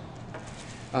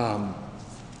from.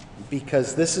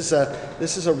 Because this is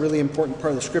a really important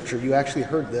part of the scripture. You actually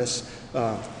heard this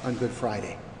on Good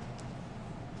Friday.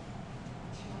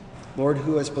 Lord,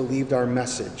 who has believed our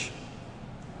message?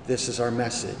 This is our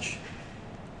message.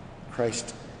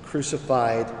 Christ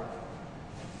crucified,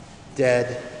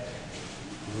 dead,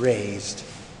 raised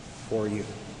for you.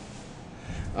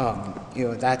 You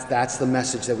know, that's the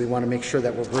message that we want to make sure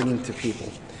that we're bringing to people.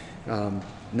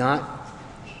 Not,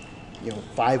 you know,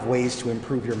 5 ways to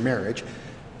improve your marriage.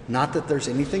 Not that there's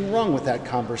anything wrong with that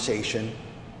conversation,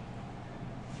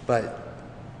 but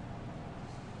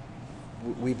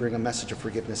we bring a message of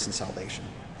forgiveness and salvation.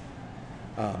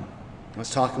 I was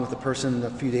talking with a person a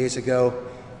few days ago,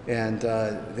 and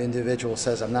the individual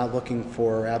says, I'm not looking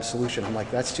for absolution. I'm like,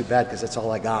 that's too bad, because that's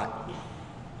all I got.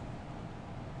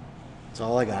 That's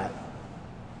all I got.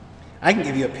 I can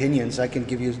give you opinions. I can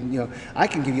give you, I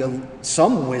can give you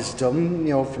some wisdom,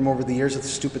 from over the years of the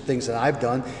stupid things that I've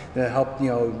done that help,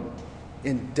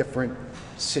 in different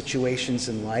situations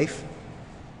in life.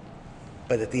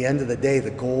 But at the end of the day,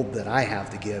 the gold that I have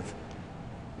to give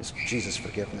is Jesus'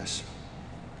 forgiveness.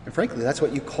 And frankly, that's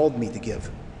what you called me to give.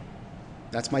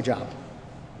 That's my job.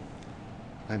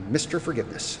 I'm Mr.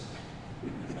 Forgiveness.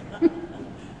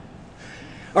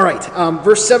 All right,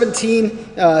 verse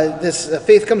 17, this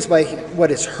faith comes by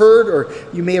what is heard, or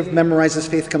you may have memorized this,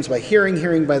 faith comes by hearing,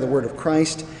 hearing by the word of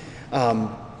Christ. The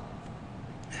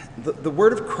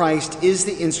word of Christ is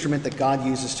the instrument that God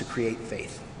uses to create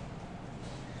faith.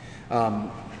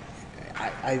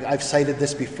 I've cited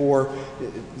this before.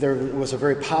 There was a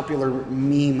very popular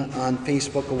meme on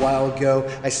Facebook a while ago.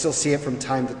 I still see it from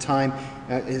time to time.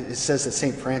 It says that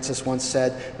St. Francis once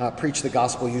said, preach the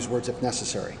gospel, use words if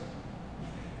necessary.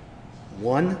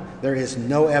 One, there is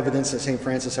no evidence that St.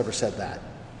 Francis ever said that.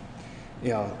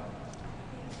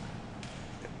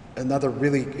 Another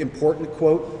really important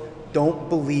quote: don't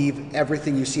believe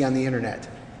everything you see on the internet.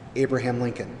 Abraham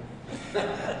Lincoln.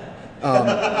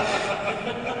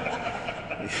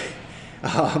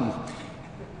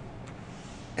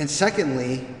 And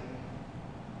secondly,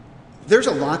 there's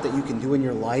a lot that you can do in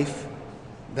your life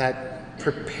that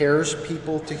prepares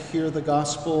people to hear the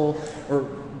gospel or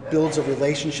builds a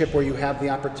relationship where you have the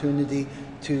opportunity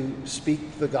to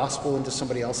speak the gospel into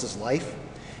somebody else's life.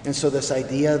 And so this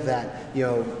idea that,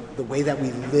 the way that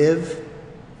we live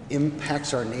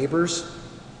impacts our neighbors,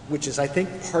 which is, I think,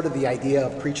 part of the idea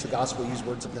of preach the gospel, use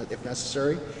words if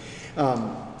necessary.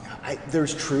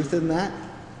 There's truth in that,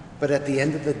 but at the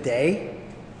end of the day,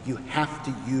 you have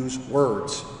to use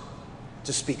words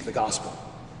to speak the gospel.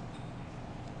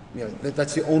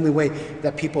 That's the only way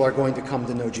that people are going to come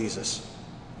to know Jesus.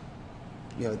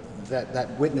 That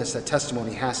witness, that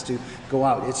testimony has to go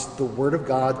out. It's the Word of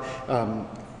God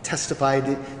testified,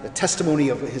 the testimony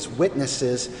of His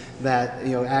witnesses that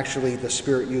actually the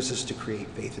Spirit uses to create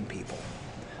faith in people.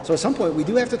 So at some point we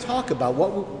do have to talk about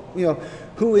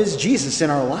who is Jesus in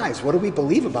our lives? What do we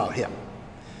believe about Him?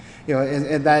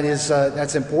 And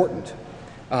that's important.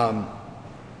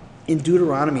 In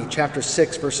Deuteronomy chapter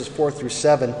 6, verses 4 through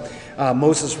 7,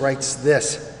 Moses writes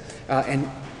this, and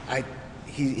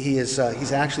he's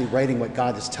actually writing what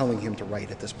God is telling him to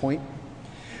write at this point.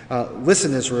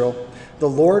 Listen, Israel, the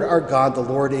Lord our God, the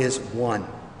Lord is one.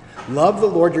 Love the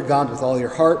Lord your God with all your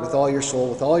heart, with all your soul,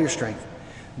 with all your strength.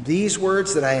 These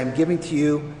words that I am giving to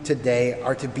you today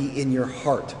are to be in your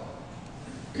heart.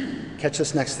 Catch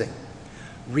this next thing.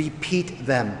 Repeat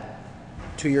them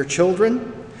to your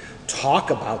children. Talk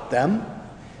about them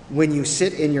when you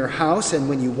sit in your house and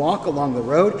when you walk along the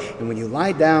road and when you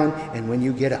lie down and when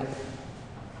you get up.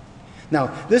 Now,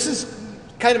 this is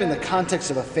kind of in the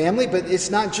context of a family, but it's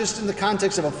not just in the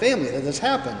context of a family that this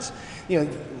happens.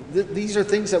 These are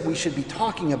things that we should be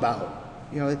talking about.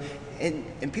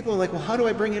 And people are like, well, how do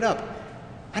I bring it up?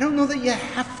 I don't know that you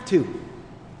have to.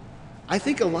 I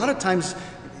think a lot of times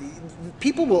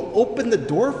people will open the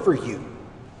door for you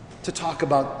to talk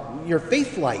about your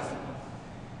faith life.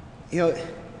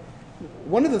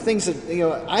 One of the things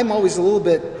that I'm always a little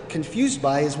bit confused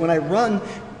by is when I run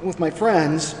with my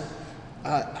friends,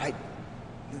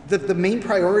 the main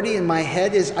priority in my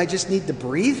head is I just need to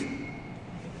breathe.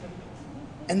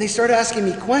 And they start asking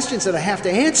me questions that I have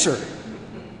to answer.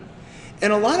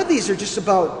 And a lot of these are just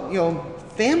about,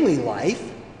 family life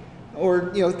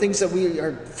or, things that we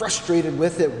are frustrated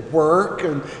with at work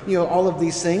and, all of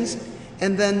these things.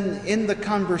 And then in the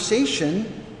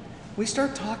conversation, we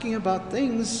start talking about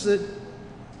things that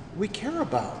we care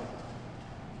about.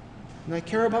 And I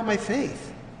care about my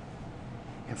faith.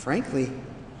 And frankly,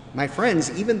 my friends,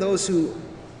 even those who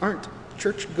aren't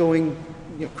church-going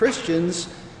Christians,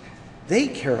 they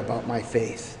care about my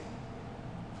faith.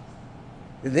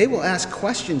 They will ask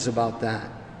questions about that.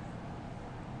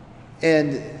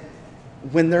 And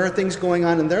when there are things going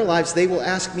on in their lives, they will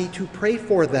ask me to pray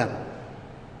for them.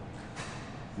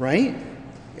 Right?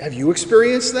 Have you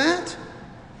experienced that?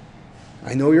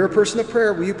 I know you're a person of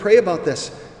prayer. Will you pray about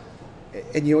this?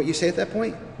 And you know what you say at that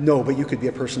point? No, but you could be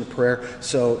a person of prayer,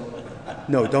 so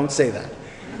no, don't say that.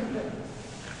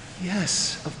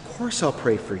 Yes, of course I'll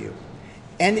pray for you.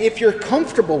 And if you're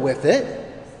comfortable with it,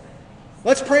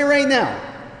 let's pray right now.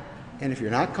 And if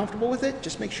you're not comfortable with it,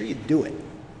 just make sure you do it.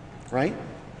 Right?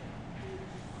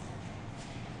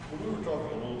 When we were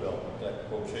talking a little about that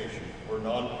quotation or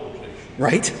non-quotation.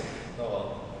 Right?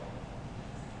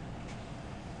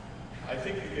 I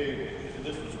think you gave,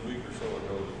 this was a week or so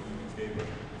ago, that you gave a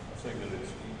thing that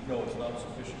it's not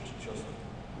sufficient to just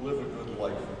live a good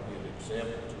life and be an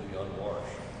example to the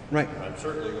unwashed. Right. And I'm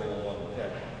certainly going along with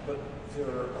that. But there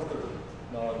are other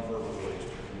non-verbal ways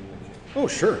to communicate. Oh,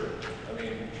 sure. I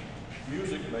mean,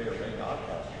 music may or may not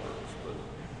have words, but,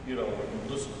 when you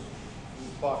listen,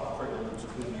 Bach preludes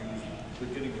have been used at the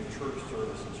beginning of church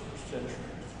services for centuries.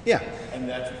 Yeah. And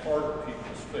that's part of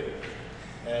people's faith.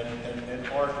 And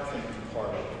art can be part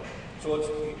of it. So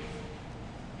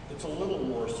it's a little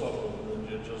more subtle than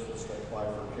just that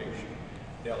bifurcation.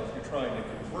 Now, if you're trying to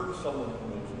convert someone who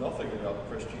knows nothing about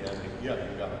Christianity, you got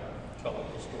to tell them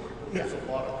the story. But there's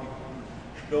a lot of people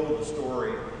who know the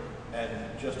story and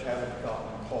just haven't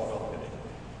gotten caught up in it.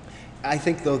 I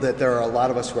think, though, that there are a lot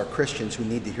of us who are Christians who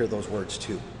need to hear those words,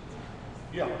 too.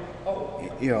 Yeah.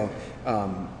 Oh.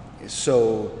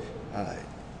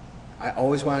 I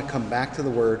always want to come back to the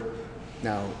Word.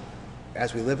 Now,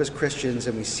 as we live as Christians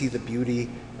and we see the beauty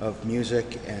of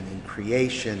music and in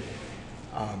creation,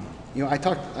 I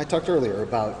talked earlier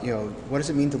about, what does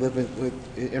it mean to live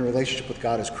in relationship with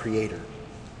God as Creator?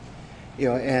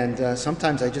 And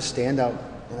sometimes I just stand out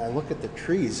and I look at the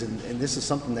trees, and this is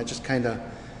something that just kind of,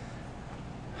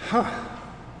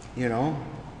 I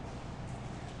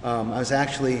was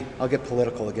actually, I'll get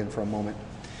political again for a moment.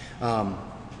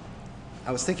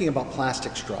 I was thinking about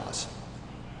plastic straws.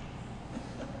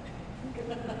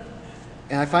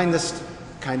 And I find this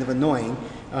kind of annoying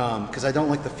because I don't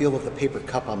like the feel of the paper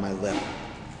cup on my lip,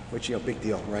 which, big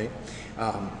deal, right?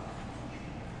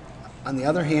 On the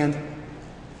other hand,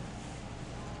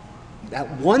 that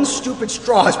one stupid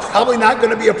straw is probably not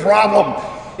going to be a problem.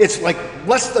 It's like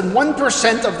less than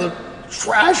 1% of the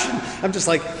trash. And I'm just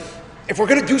like, if we're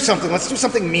going to do something, let's do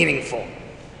something meaningful.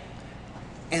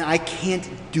 And I can't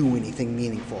do anything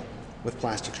meaningful with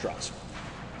plastic straws.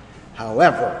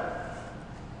 However,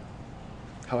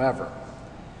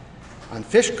 on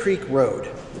Fish Creek Road,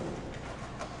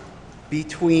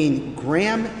 between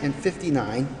Graham and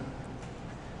 59,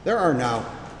 there are now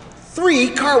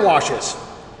 3 car washes.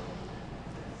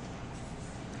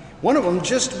 One of them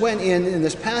just went in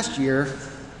this past year,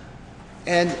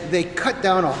 and they cut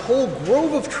down a whole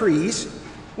grove of trees,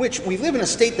 which we live in a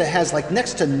state that has like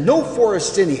next to no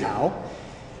forests anyhow.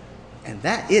 And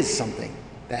that is something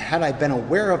that, had I been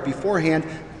aware of beforehand,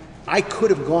 I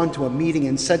could have gone to a meeting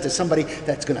and said to somebody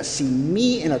that's going to see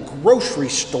me in a grocery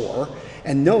store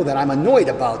and know that I'm annoyed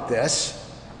about this.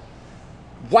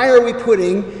 Why are we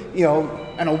putting, in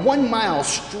a 1-mile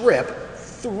strip,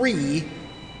 3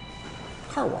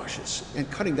 car washes and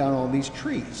cutting down all these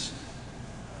trees?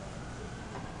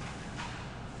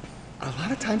 A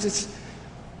lot of times it's,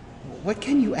 what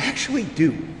can you actually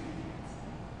do?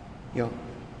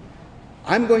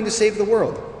 I'm going to save the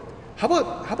world. How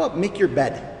about make your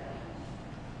bed?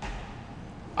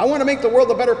 I want to make the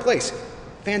world a better place.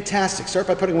 Fantastic. Start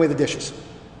by putting away the dishes.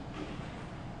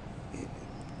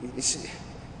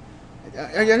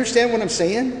 You understand what I'm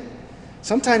saying?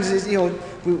 Sometimes,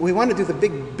 we want to do the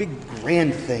big,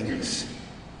 grand things.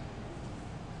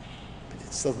 But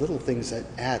it's the little things that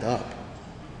add up.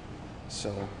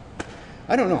 So,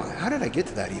 I don't know. How did I get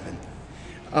to that even?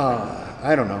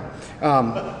 I don't know.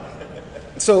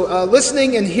 So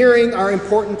listening and hearing are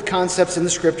important concepts in the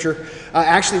Scripture.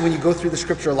 Actually, when you go through the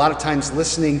Scripture, a lot of times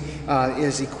listening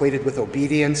is equated with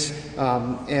obedience,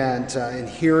 and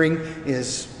hearing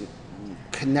is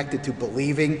connected to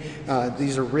believing.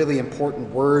 These are really important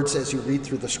words as you read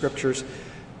through the Scriptures.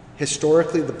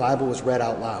 Historically, the Bible was read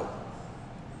out loud.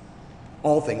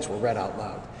 All things were read out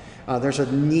loud. There's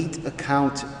a neat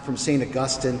account from St.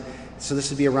 Augustine. So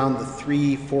this would be around the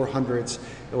 300-400s,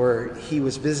 where he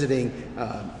was visiting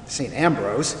St.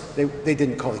 Ambrose. They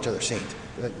didn't call each other saint.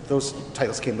 Those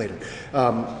titles came later.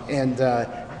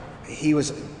 He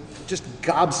was just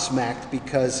gobsmacked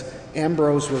because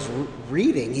Ambrose was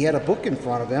reading. He had a book in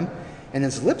front of him, and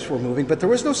his lips were moving, but there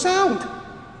was no sound.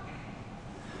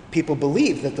 People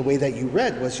believed that the way that you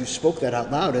read was you spoke that out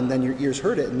loud, and then your ears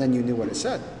heard it, and then you knew what it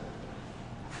said.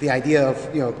 The idea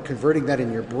of converting that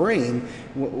in your brain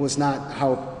was not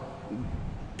how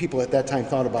people at that time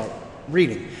thought about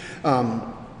reading.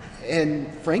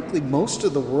 And frankly, most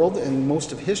of the world and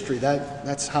most of history,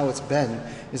 that's how it's been,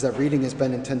 is that reading has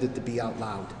been intended to be out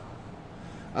loud.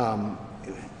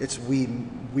 It's we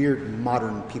weird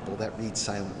modern people that read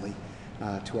silently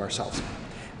to ourselves.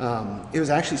 It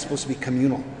was actually supposed to be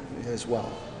communal as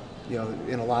well,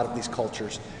 in a lot of these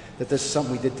cultures, that this is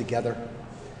something we did together.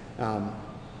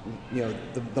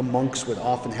 The monks would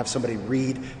often have somebody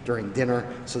read during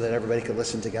dinner so that everybody could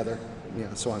listen together,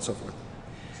 so on and so forth.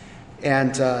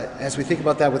 And as we think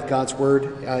about that with God's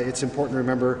Word, it's important to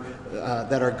remember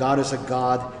that our God is a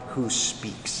God who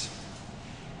speaks.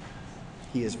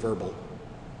 He is verbal.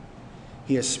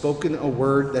 He has spoken a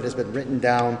word that has been written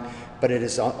down, but it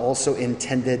is also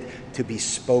intended to be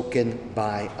spoken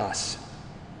by us.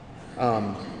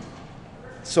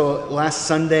 So last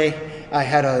Sunday, I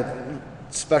had a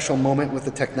special moment with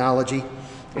the technology.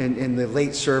 In the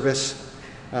late service,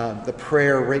 the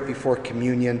prayer right before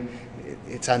communion,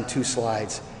 it's on 2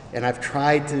 slides. And I've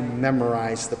tried to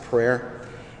memorize the prayer,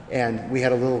 and we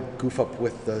had a little goof up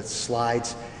with the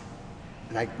slides.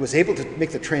 And I was able to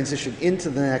make the transition into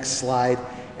the next slide,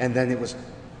 and then it was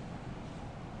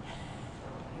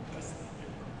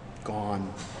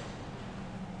gone.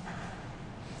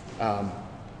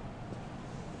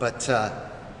 But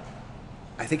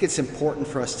I think it's important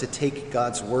for us to take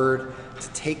God's Word, to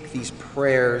take these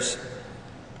prayers,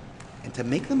 and to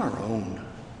make them our own.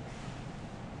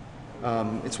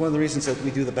 It's one of the reasons that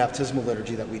we do the baptismal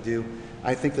liturgy that we do.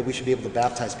 I think that we should be able to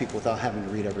baptize people without having to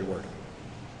read every word.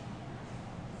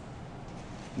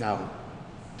 Now,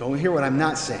 don't hear what I'm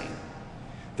not saying.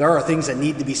 There are things that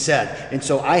need to be said, and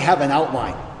so I have an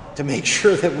outline. to make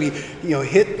sure that we,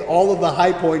 hit all of the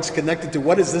high points connected to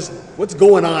what's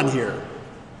going on here.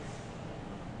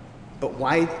 But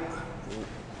why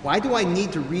do I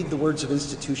need to read the words of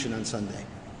institution on Sunday?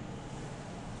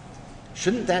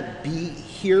 Shouldn't that be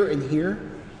here and here?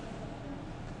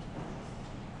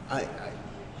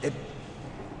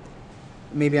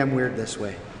 Maybe I'm weird this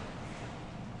way,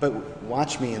 but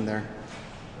watch me in there,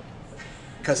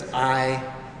 because I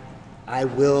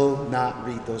will not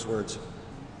read those words.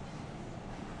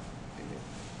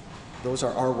 Those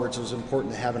are our words. Those are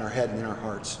important to have in our head and in our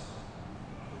hearts.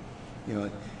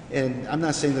 And I'm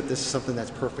not saying that this is something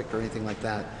that's perfect or anything like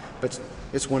that, but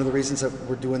it's one of the reasons that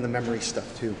we're doing the memory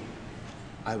stuff too.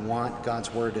 I want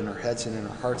God's word in our heads and in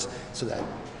our hearts so that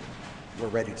we're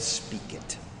ready to speak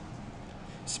it.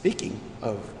 Speaking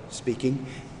of speaking,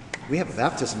 we have a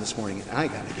baptism this morning, and I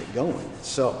got to get going.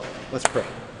 So let's pray.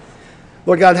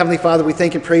 Lord God, Heavenly Father, we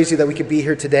thank and praise you that we could be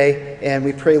here today, and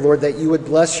we pray, Lord, that you would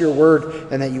bless your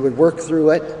word and that you would work through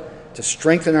it to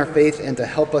strengthen our faith and to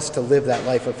help us to live that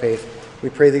life of faith. We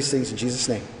pray these things in Jesus'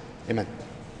 name. Amen.